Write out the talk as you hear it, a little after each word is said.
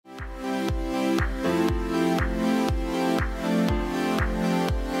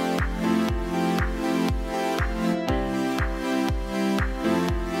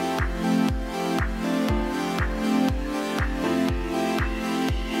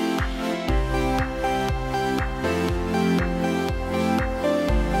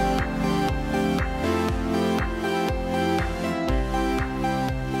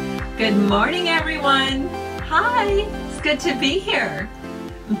Good morning, everyone. Hi, it's good to be here.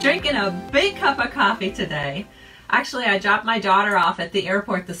 I'm drinking a big cup of coffee today. Actually, I dropped my daughter off at the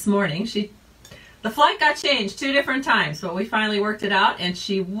airport this morning. The flight got changed 2 different times, but we finally worked it out, and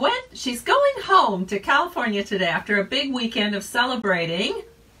she's going home to California today after a big weekend of celebrating.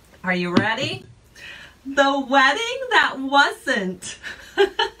 Are you ready? The wedding that wasn't.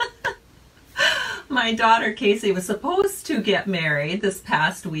 My daughter Casey was supposed to get married this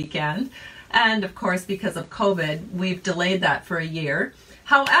past weekend, and of course because of COVID we've delayed that for a year.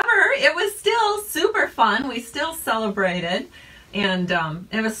 However, it was still super fun. We still celebrated, and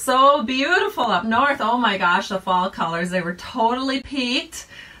it was so beautiful up north. Oh my gosh, the fall colors, they were totally peaked,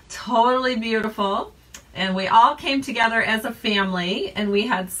 totally beautiful, and we all came together as a family and we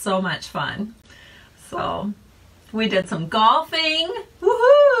had so much fun. So we did some golfing.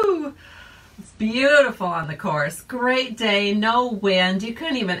 Woohoo! It's beautiful on the course. Great day, no wind. You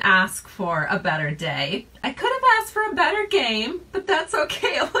couldn't even ask for a better day. I could have asked for a better game, but that's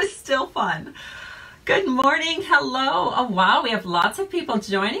okay. It was still fun. Good morning. Hello. Oh, wow. We have lots of people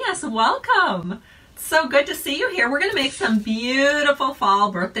joining us. Welcome. So good to see you here. We're going to make some beautiful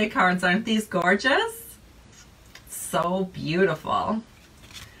fall birthday cards. Aren't these gorgeous? So beautiful.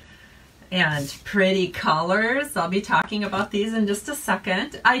 And pretty colors. I'll be talking about these in just a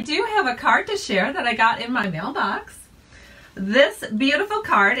second. I do have a card to share that I got in my mailbox. This beautiful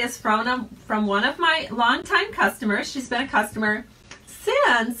card is from one of my longtime customers. She's been a customer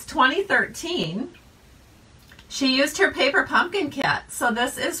since 2013. She used her paper pumpkin kit. So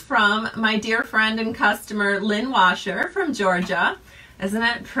this is from my dear friend and customer Lynn Washer from Georgia. Isn't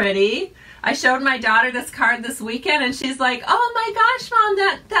it pretty? I showed my daughter this card this weekend and she's like, oh my gosh, Mom,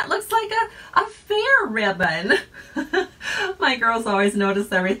 that looks like a fair ribbon. My girls always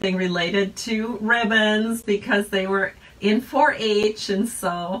notice everything related to ribbons because they were in 4-H, and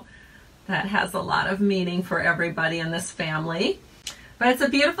so that has a lot of meaning for everybody in this family. But it's a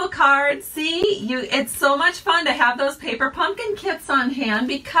beautiful card. See, it's so much fun to have those paper pumpkin kits on hand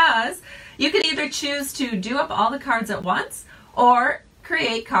because you can either choose to do up all the cards at once or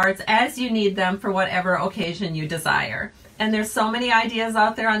create cards as you need them for whatever occasion you desire. And there's so many ideas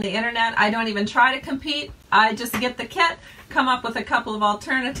out there on the internet. I don't even try to compete. I just get the kit, come up with a couple of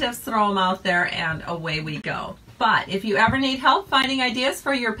alternatives, throw them out there, and away we go. But if you ever need help finding ideas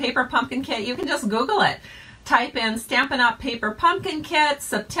for your paper pumpkin kit, you can just Google it. Type in Stampin' Up! Paper Pumpkin Kit,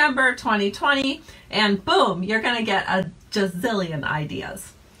 September 2020, and boom, you're going to get a gazillion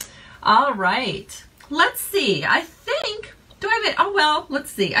ideas. All right, let's see. I think... Do I have it? Oh, well,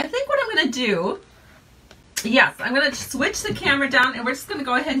 let's see. I think what I'm going to do, yes, I'm going to switch the camera down and we're just going to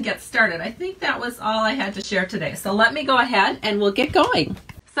go ahead and get started. I think that was all I had to share today. So let me go ahead and we'll get going.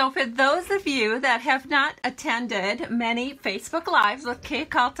 So for those of you that have not attended many Facebook Lives with Kate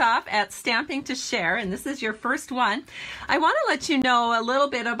Kaltoff at Stamping to Share, and this is your first one, I want to let you know a little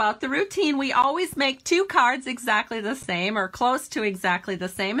bit about the routine. We always make 2 cards exactly the same or close to exactly the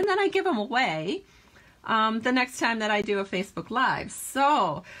same, and then I give them away the next time that I do a Facebook Live.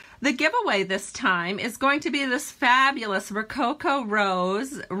 So the giveaway this time is going to be this fabulous Rococo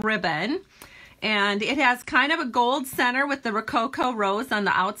Rose ribbon, and it has kind of a gold center with the Rococo Rose on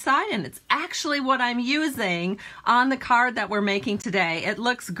the outside, and it's actually what I'm using on the card that we're making today. It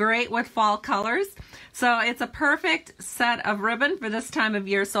looks great with fall colors, so it's a perfect set of ribbon for this time of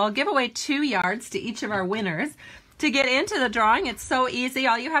year. So I'll give away 2 yards to each of our winners. To get into the drawing, it's so easy.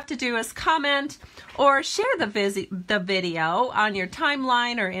 All you have to do is comment or share the video on your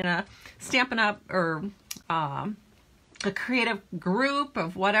timeline or in a Stampin' Up! Or a creative group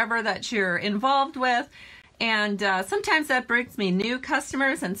of whatever that you're involved with. And sometimes that brings me new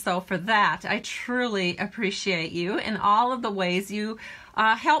customers, and so for that, I truly appreciate you and all of the ways you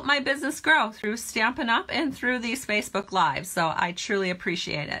help my business grow through Stampin' Up! And through these Facebook Lives. So I truly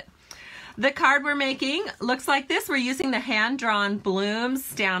appreciate it. The card we're making looks like this. We're using the hand-drawn Blooms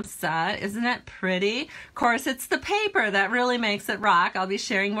stamp set. Isn't it pretty? Of course, it's the paper that really makes it rock. I'll be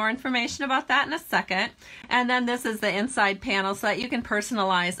sharing more information about that in a second. And then this is the inside panel so that you can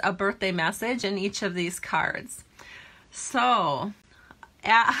personalize a birthday message in each of these cards. So,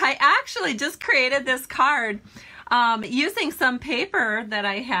 I actually just created this card using some paper that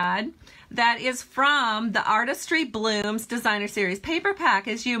I had that is from the Artistry Blooms Designer Series paper pack.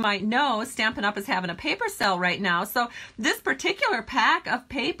 As you might know, Stampin' Up! Is having a paper sale right now. So this particular pack of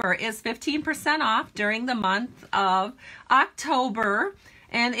paper is 15% off during the month of October.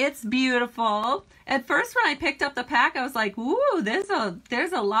 and it's beautiful. At first when I picked up the pack, I was like, ooh, there's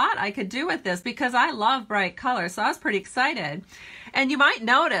a lot I could do with this because I love bright colors, so I was pretty excited. And you might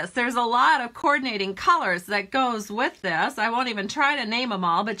notice there's a lot of coordinating colors that goes with this. I won't even try to name them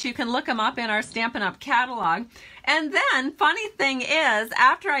all, but you can look them up in our Stampin' Up! Catalog. And then, funny thing is,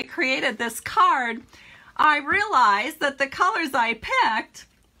 after I created this card, I realized that the colors I picked,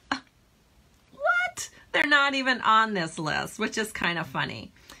 what? They're not even on this list, which is kind of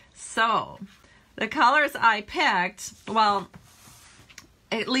funny. So, the colors I picked, well,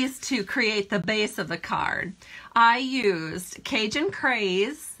 at least to create the base of the card, I used Cajun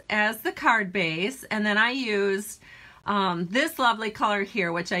Craze as the card base, and then I used this lovely color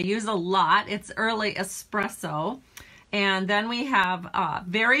here, which I use a lot. It's Early Espresso. And then we have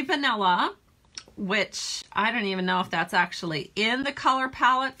Very Vanilla, which I don't even know if that's actually in the color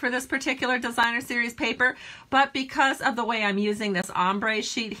palette for this particular designer series paper, but because of the way I'm using this ombre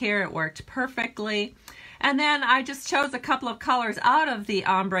sheet here, it worked perfectly. And then I just chose a couple of colors out of the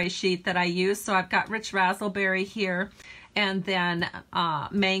ombre sheet that I used. So I've got Rich Razzleberry here, and then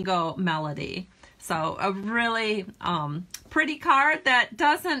Mango Melody. So a really pretty card that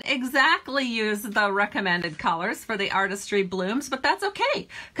doesn't exactly use the recommended colors for the Artistry Blooms, but that's okay,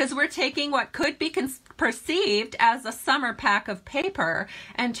 because we're taking what could be perceived as a summer pack of paper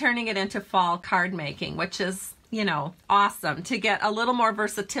and turning it into fall card making, which is, you know, awesome to get a little more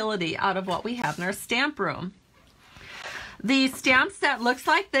versatility out of what we have in our stamp room. The stamp set looks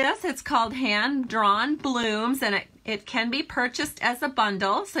like this. It's called Hand Drawn Blooms, and it can be purchased as a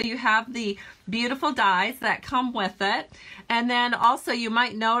bundle. So you have the beautiful dies that come with it. And then also you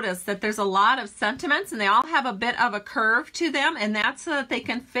might notice that there's a lot of sentiments, and they all have a bit of a curve to them, and that's so that they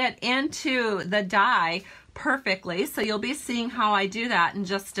can fit into the die perfectly. So you'll be seeing how I do that in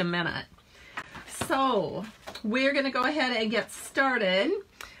just a minute. So we're going to go ahead and get started.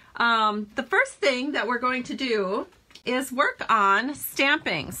 The first thing that we're going to do is work on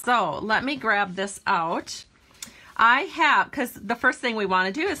stamping. So let me grab this out. I have, because the first thing we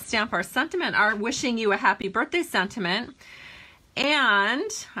want to do is stamp our sentiment, our wishing you a happy birthday sentiment. And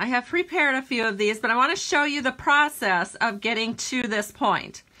I have prepared a few of these, but I want to show you the process of getting to this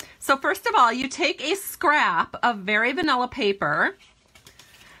point. So first of all, you take a scrap of Very Vanilla paper.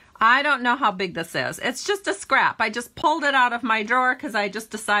 I don't know how big this is. It's just a scrap. I just pulled it out of my drawer because I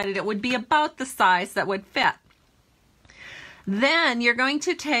just decided it would be about the size that would fit. Then you're going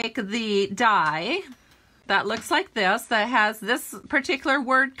to take the die that looks like this, that has this particular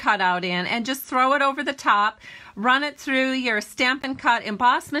word cut out in, and just throw it over the top. Run it through your Stampin' Cut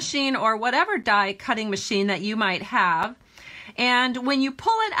emboss machine or whatever die cutting machine that you might have. And when you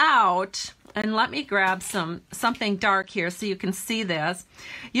pull it out, and let me grab something dark here so you can see this,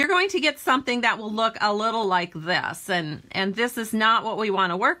 you're going to get something that will look a little like this. And this is not what we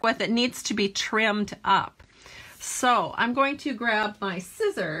want to work with. It needs to be trimmed up. So I'm going to grab my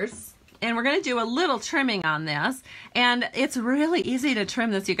scissors, and we're going to do a little trimming on this. And it's really easy to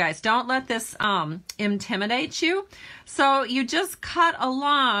trim this, you guys. Don't let this intimidate you. So you just cut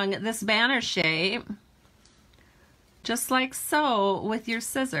along this banner shape, just like so, with your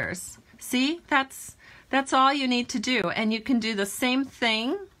scissors. See, that's all you need to do. And you can do the same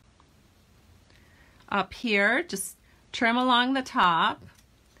thing up here. Just trim along the top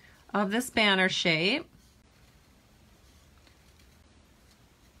of this banner shape.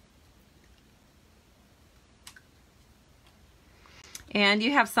 And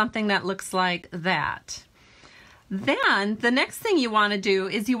you have something that looks like that. Then the next thing you want to do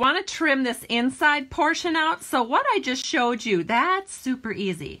is you want to trim this inside portion out. So what I just showed you, that's super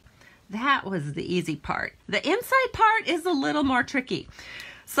easy. That was the easy part. The inside part is a little more tricky.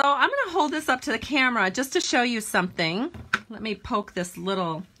 So I'm going to hold this up to the camera just to show you something. Let me poke this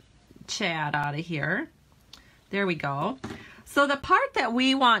little Chad out of here. There we go. So the part that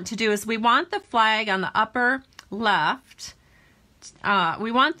we want to do is we want the flag on the upper left.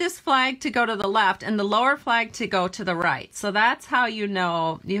 We want this flag to go to the left and the lower flag to go to the right. So that's how you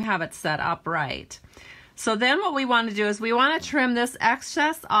know you have it set up right. So then what we want to do is we want to trim this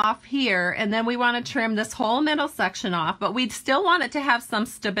excess off here, and then we want to trim this whole middle section off, but we still want it to have some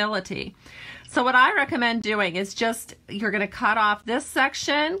stability. So what I recommend doing is just, you're going to cut off this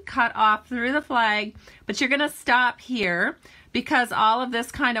section, cut off through the flag, but you're going to stop here because all of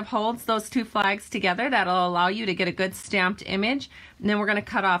this kind of holds those two flags together. That'll allow you to get a good stamped image. And then we're going to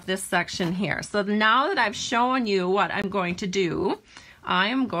cut off this section here. So now that I've shown you what I'm going to do,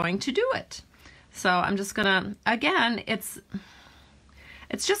 I'm going to do it. So I'm just going to, again, it's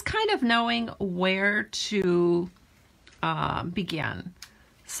just kind of knowing where to begin.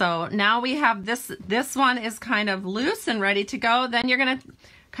 So now we have this one is kind of loose and ready to go. Then you're going to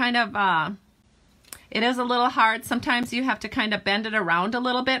kind of, it is a little hard. Sometimes you have to kind of bend it around a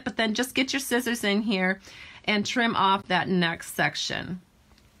little bit, but then just get your scissors in here and trim off that next section.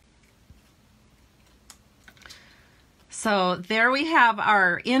 So there we have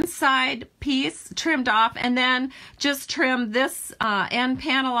our inside piece trimmed off, and then just trim this end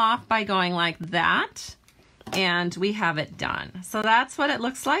panel off by going like that, and we have it done. So that's what it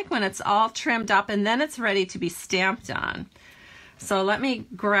looks like when it's all trimmed up, and then it's ready to be stamped on. So let me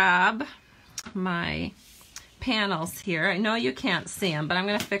grab my panels here. I know you can't see them, but I'm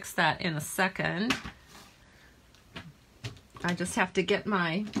going to fix that in a second. I just have to get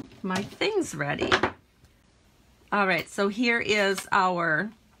my things ready. All right, so here is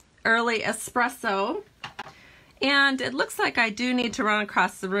our early espresso. And it looks like I do need to run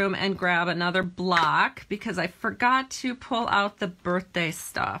across the room and grab another block because I forgot to pull out the birthday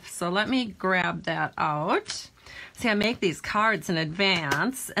stuff. So let me grab that out. See, I make these cards in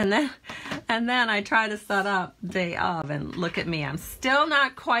advance, and then I try to set up day of, and look at me, I'm still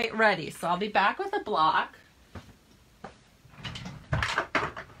not quite ready. So I'll be back with a block.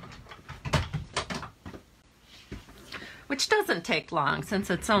 Which doesn't take long since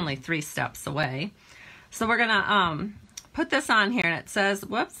it's only 3 steps away. So we're gonna put this on here, and it says,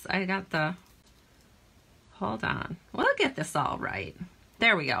 whoops, I got the, hold on. We'll get this all right.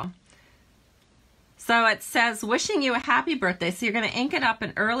 There we go. So it says, wishing you a happy birthday. So you're gonna ink it up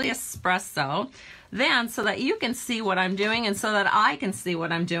in early espresso. Then, so that you can see what I'm doing and so that I can see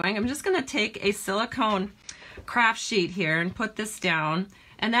what I'm doing, I'm just gonna take a silicone craft sheet here and put this down.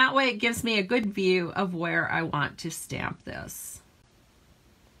 And that way it gives me a good view of where I want to stamp this.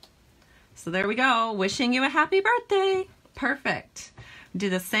 So there we go, wishing you a happy birthday. Perfect.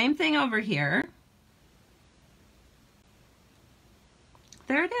 Do the same thing over here.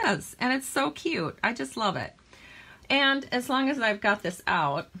 There it is, and it's so cute. I just love it. And as long as I've got this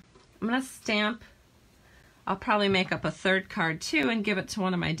out, I'm gonna stamp, I'll probably make up a third card too and give it to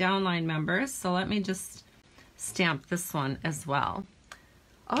one of my downline members. So let me just stamp this one as well.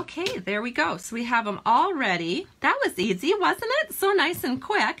 Okay, there we go. So we have them all ready. That was easy, wasn't it? So nice and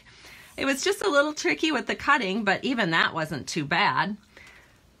quick. It was just a little tricky with the cutting, but even that wasn't too bad.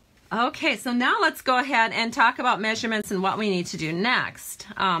 Okay, so now let's go ahead and talk about measurements and what we need to do next.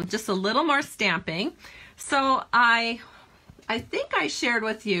 Just a little more stamping. So I think I shared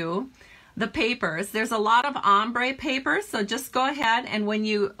with you the papers. There's a lot of ombre paper, so just go ahead and when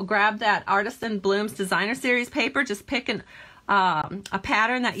you grab that Artisan Blooms Designer Series paper, just pick a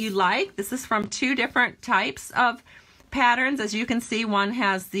pattern that you like. This is from 2 different types of patterns. As you can see, one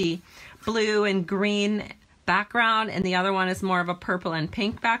has the blue and green background and the other one is more of a purple and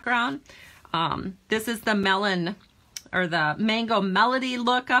pink background. This is the melon or the mango melody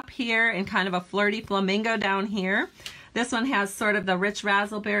look up here and kind of a flirty flamingo down here. This one has sort of the rich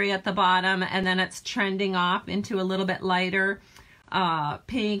raspberry at the bottom, and then it's trending off into a little bit lighter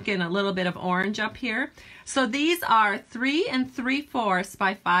pink and a little bit of orange up here. So these are 3 3/4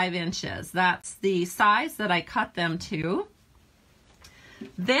 by 5 inches. That's the size that I cut them to.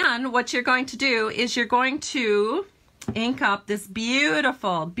 Then what you're going to do is you're going to ink up this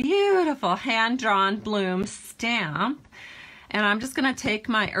beautiful, beautiful hand-drawn bloom stamp. And I'm just going to take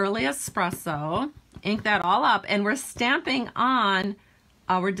my early espresso, ink that all up, and we're stamping on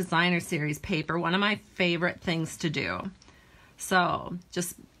our Designer Series paper, one of my favorite things to do. So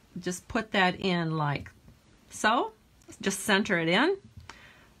just put that in like so, just center it in,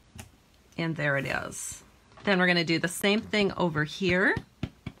 and there it is. Then we're going to do the same thing over here,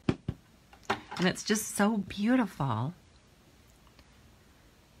 and it's just so beautiful.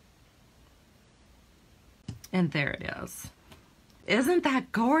 And there it is. Isn't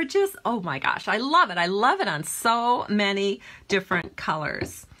that gorgeous? Oh my gosh, I love it. I love it on so many different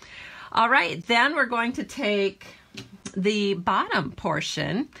colors. All right, then we're going to take the bottom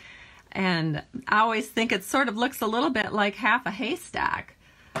portion, and I always think it sort of looks a little bit like half a haystack.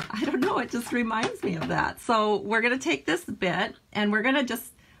 I don't know, it just reminds me of that. So we're going to take this bit and we're going to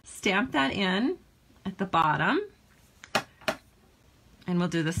just stamp that in at the bottom, and we'll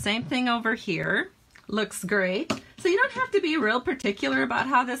do the same thing over here. Looks great. So you don't have to be real particular about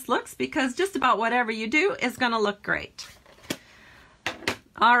how this looks, because just about whatever you do is going to look great.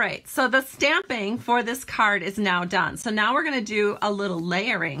 All right, so the stamping for this card is now done. So now we're going to do a little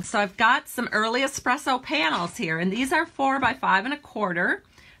layering. So I've got some early espresso panels here, and these are 4 by 5 1/4.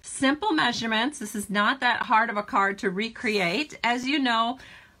 Simple measurements. This is not that hard of a card to recreate. As you know,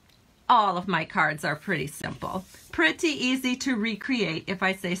 all of my cards are pretty simple. Pretty easy to recreate, if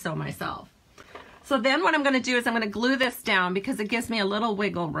I say so myself. So then what I'm going to do is I'm going to glue this down because it gives me a little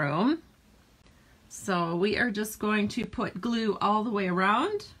wiggle room. So we are just going to put glue all the way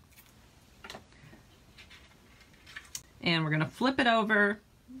around. And we're going to flip it over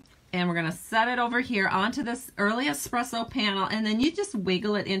and we're going to set it over here onto this early espresso panel, and then you just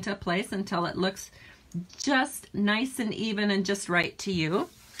wiggle it into place until it looks just nice and even and just right to you.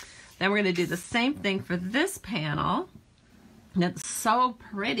 Then we're going to do the same thing for this panel. And it's so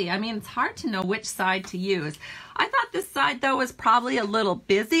pretty. I mean, it's hard to know which side to use. I thought this side though was probably a little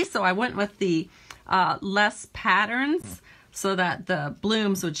busy, so I went with the less patterns so that the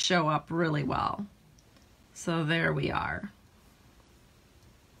blooms would show up really well. So there we are.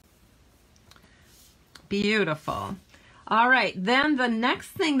 Beautiful. All right, then the next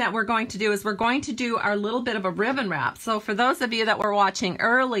thing that we're going to do is we're going to do our little bit of a ribbon wrap. So for those of you that were watching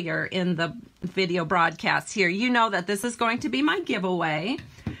earlier in the video broadcast here, you know that this is going to be my giveaway.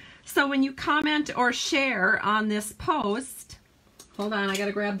 So when you comment or share on this post, hold on, I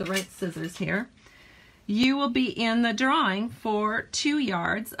gotta grab the right scissors here. You will be in the drawing for 2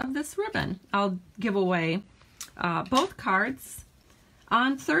 yards of this ribbon. I'll give away both cards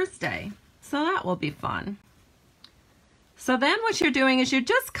on Thursday, so that will be fun. So then what you're doing is you're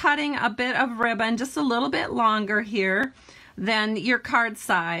just cutting a bit of ribbon, just a little bit longer here than your card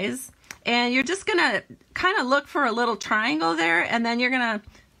size. And you're just gonna kind of look for a little triangle there, and then you're gonna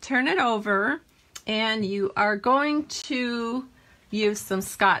turn it over and you are going to use some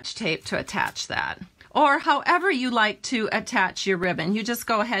Scotch tape to attach that. Or however you like to attach your ribbon, you just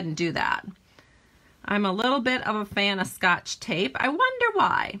go ahead and do that. I'm a little bit of a fan of Scotch tape. I wonder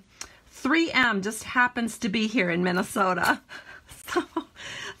why. 3M just happens to be here in Minnesota.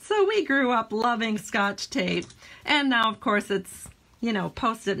 So we grew up loving Scotch tape. And now, of course, it's, you know,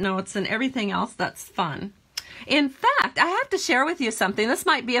 Post-it notes and everything else that's fun. In fact, I have to share with you something. This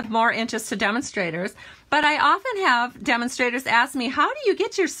might be of more interest to demonstrators, but I often have demonstrators ask me, how do you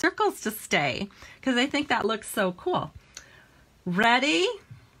get your circles to stay? Because they think that looks so cool. Ready?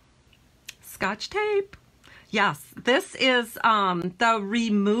 Scotch tape. Yes, this is the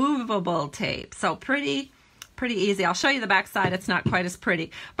removable tape. So pretty easy. I'll show you the back side. It's not quite as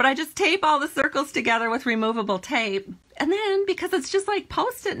pretty. But I just tape all the circles together with removable tape. And then, because it's just like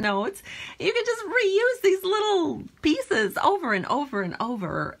Post-it notes, you can just reuse these little pieces over and over and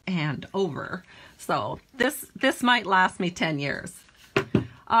over and over. So this might last me 10 years.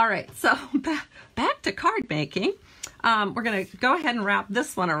 All right, so back to card making. We're going to go ahead and wrap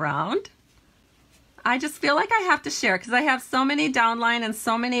this one around. I just feel like I have to share because I have so many downline and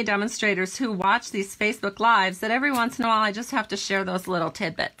so many demonstrators who watch these Facebook Lives that every once in a while I just have to share those little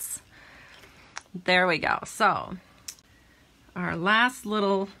tidbits. There we go. So our last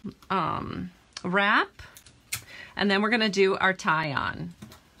little wrap, and then we're going to do our tie-on.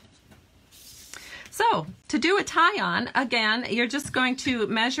 So to do a tie-on, again, you're just going to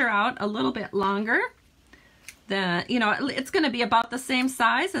measure out a little bit longer. It's going to be about the same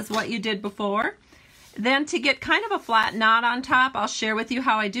size as what you did before. Then to get kind of a flat knot on top, I'll share with you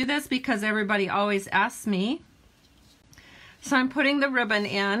how I do this because everybody always asks me. So I'm putting the ribbon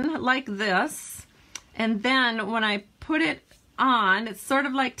in like this, and then when I put it on, it's sort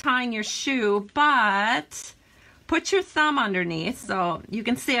of like tying your shoe, but put your thumb underneath. So you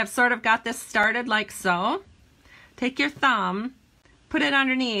can see I've sort of got this started like so. Take your thumb, put it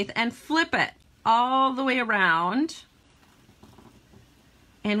underneath, and flip it all the way around.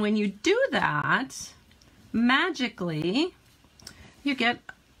 And when you do that, magically, you get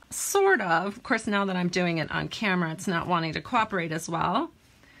sort of course, now that I'm doing it on camera, it's not wanting to cooperate as well,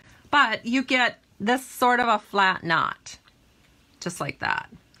 but you get this sort of a flat knot, just like that.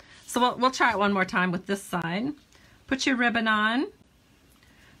 So we'll try it one more time with this side. Put your ribbon on,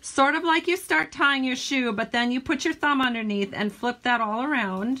 sort of like you start tying your shoe, but then you put your thumb underneath and flip that all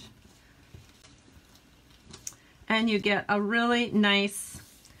around, and you get a really nice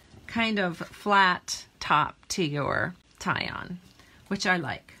kind of flat top to your tie-on, which I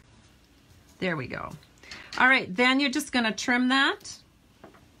like. There we go. All right, then you're just going to trim that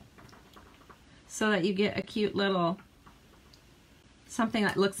so that you get a cute little something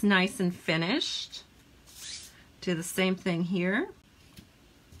that looks nice and finished. Do the same thing here.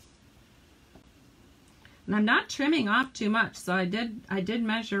 And I'm not trimming off too much, so I did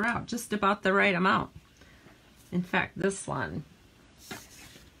measure out just about the right amount. In fact, this one,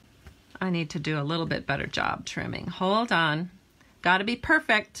 I need to do a little bit better job trimming. Hold on. Got to be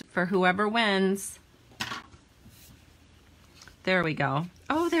perfect for whoever wins. There we go.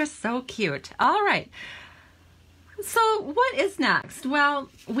 Oh, they're so cute. All right. So what is next? Well,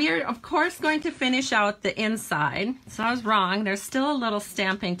 we're of course going to finish out the inside. So I was wrong. There's still a little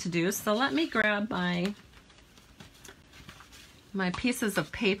stamping to do. So let me grab my pieces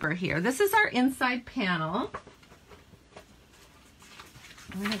of paper here. This is our inside panel.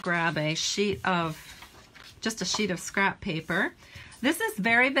 I'm going to grab just a sheet of scrap paper. This is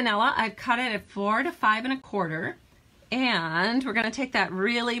very vanilla. I've cut it at 4 to 5 1/4. And we're going to take that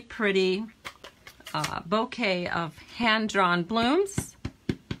really pretty bouquet of hand-drawn blooms.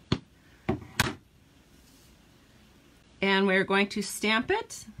 And we're going to stamp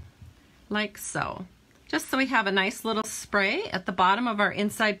it like so. Just so we have a nice little spray at the bottom of our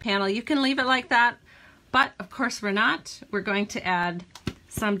inside panel. You can leave it like that, but of course we're not. We're going to add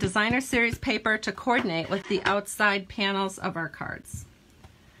some designer series paper to coordinate with the outside panels of our cards.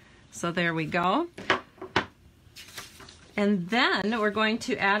 So there we go. And then we're going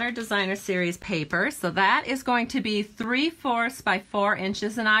to add our designer series paper. So that is going to be 3/4 by 4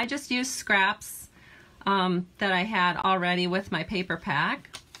 inches, and I just used scraps that I had already with my paper pack.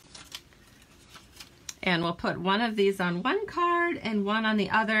 And we'll put one of these on one card and one on the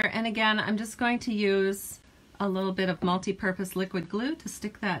other. And again, I'm just going to use a little bit of multi-purpose liquid glue to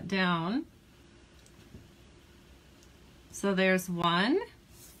stick that down. So there's one,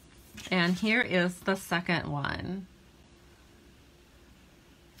 and here is the second one.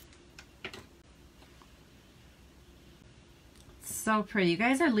 So pretty. You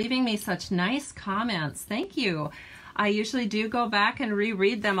guys are leaving me such nice comments. Thank you. I usually do go back and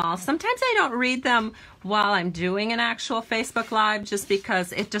reread them all. Sometimes I don't read them while I'm doing an actual Facebook Live just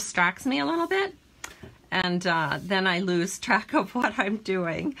because it distracts me a little bit, and then I lose track of what I'm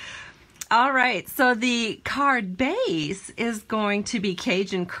doing. All right, so the card base is going to be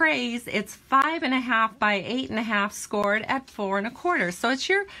Cajun Craze. It's 5 1/2 by 8 1/2 scored at 4 1/4. So it's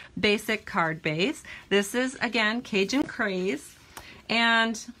your basic card base. This is, again, Cajun Craze.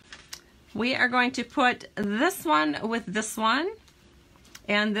 And we are going to put this one with this one,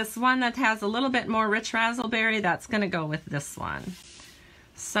 and this one that has a little bit more rich raspberry, that's going to go with this one.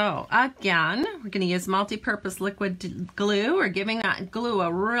 So again, we're going to use multi-purpose liquid glue. We're giving that glue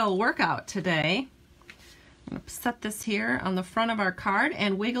a real workout today. I'm going to set this here on the front of our card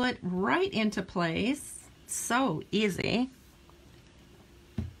and wiggle it right into place. So easy.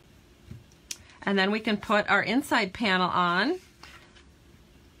 And then we can put our inside panel on.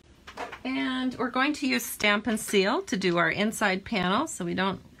 And we're going to use Stampin' Seal to do our inside panel so we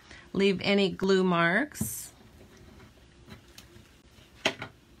don't leave any glue marks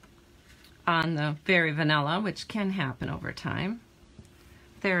on the very vanilla, which can happen over time.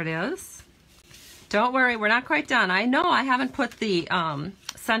 There it is. Don't worry, we're not quite done. I know I haven't put the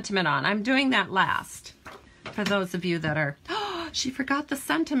sentiment on. I'm doing that last. For those of you that are, oh, she forgot the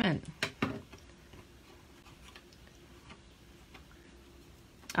sentiment.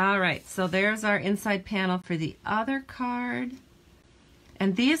 All right, so there's our inside panel for the other card.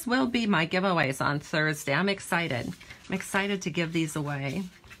 And these will be my giveaways on Thursday. I'm excited. I'm excited to give these away.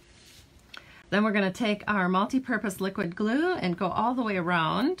 Then we're going to take our multi-purpose liquid glue and go all the way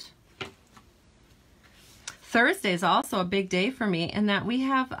around. Thursday is also a big day for me in that we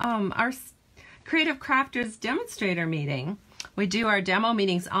have our Creative Crafters demonstrator meeting. We do our demo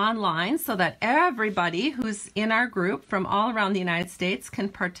meetings online so that everybody who's in our group from all around the United States can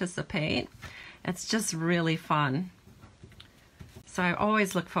participate. It's just really fun. So I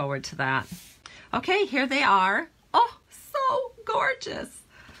always look forward to that. Okay, here they are. Oh, so gorgeous.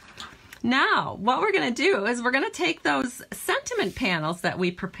 Now, what we're going to do is we're going to take those sentiment panels that we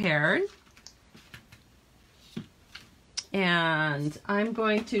prepared, and I'm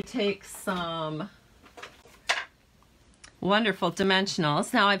going to take some wonderful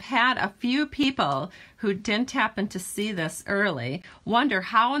dimensionals. Now, I've had a few people who didn't happen to see this early wonder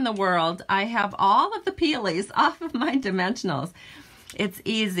how in the world I have all of the peelies off of my dimensionals. It's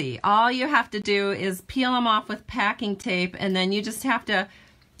easy. All you have to do is peel them off with packing tape, and then you just have to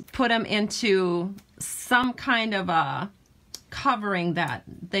put them into some kind of a covering that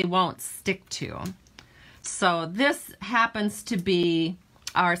they won't stick to. So this happens to be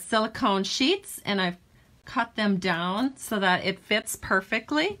our silicone sheets, and I've cut them down so that it fits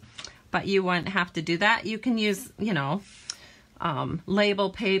perfectly, but you wouldn't have to do that. You can use, you know, label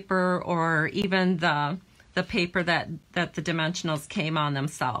paper or even the paper that the dimensionals came on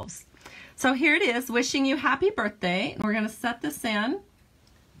themselves. So here it is, wishing you happy birthday. And we're going to set this in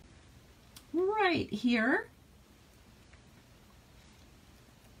right here.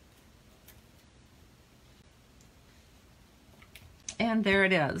 And there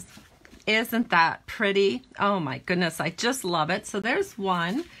it is. Isn't that pretty? Oh my goodness, I just love it. So there's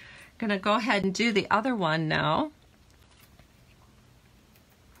one. Gonna go ahead and do the other one now.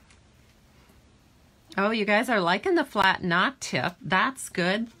 Oh, you guys are liking the flat knot tip. That's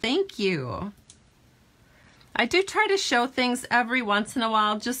good. Thank you. I do try to show things every once in a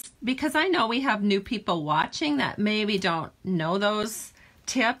while just because I know we have new people watching that maybe don't know those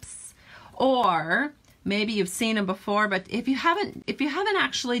tips, or maybe you've seen them before, but if you haven't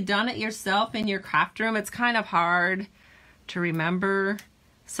actually done it yourself in your craft room, it's kind of hard to remember.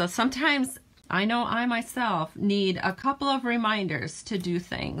 So sometimes I know I myself need a couple of reminders to do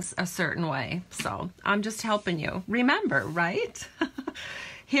things a certain way. So I'm just helping you remember, right?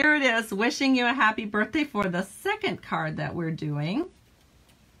 Here it is, wishing you a happy birthday for the second card that we're doing.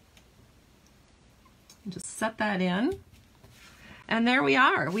 Just set that in. And there we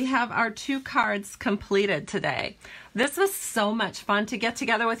are. We have our 2 cards completed today. This was so much fun to get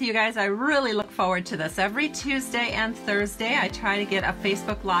together with you guys. I really look forward to this. Every Tuesday and Thursday, I try to get a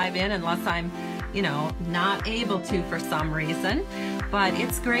Facebook Live in unless I'm, not able to for some reason. But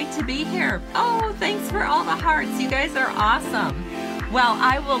it's great to be here. Oh, thanks for all the hearts. You guys are awesome. Well,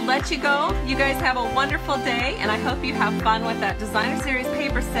 I will let you go. You guys have a wonderful day, and I hope you have fun with that Designer Series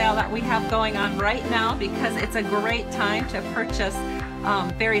paper sale that we have going on right now, because it's a great time to purchase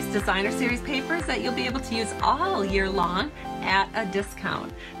various Designer Series papers that you'll be able to use all year long at a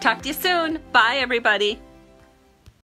discount. Talk to you soon. Bye, everybody.